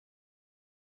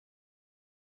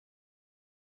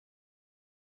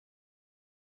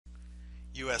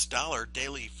U.S. dollar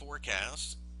daily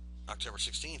forecast, October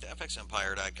 16th,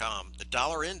 FXEmpire.com. The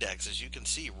dollar index, as you can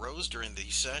see, rose during the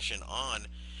session on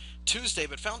Tuesday,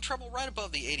 but found trouble right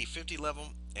above the 80-50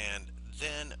 level and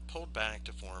then pulled back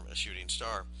to form a shooting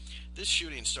star. This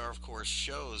shooting star, of course,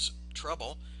 shows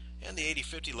trouble, and the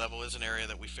 80-50 level is an area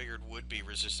that we figured would be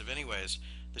resistive anyways.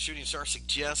 The shooting star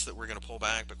suggests that we're going to pull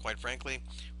back, but quite frankly,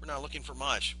 we're not looking for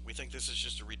much. We think this is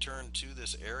just a return to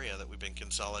this area that we've been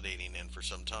consolidating in for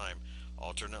some time.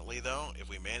 Alternately, though, if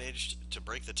we managed to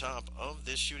break the top of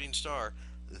this shooting star,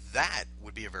 that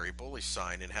would be a very bullish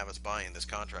sign and have us buying this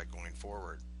contract going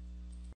forward.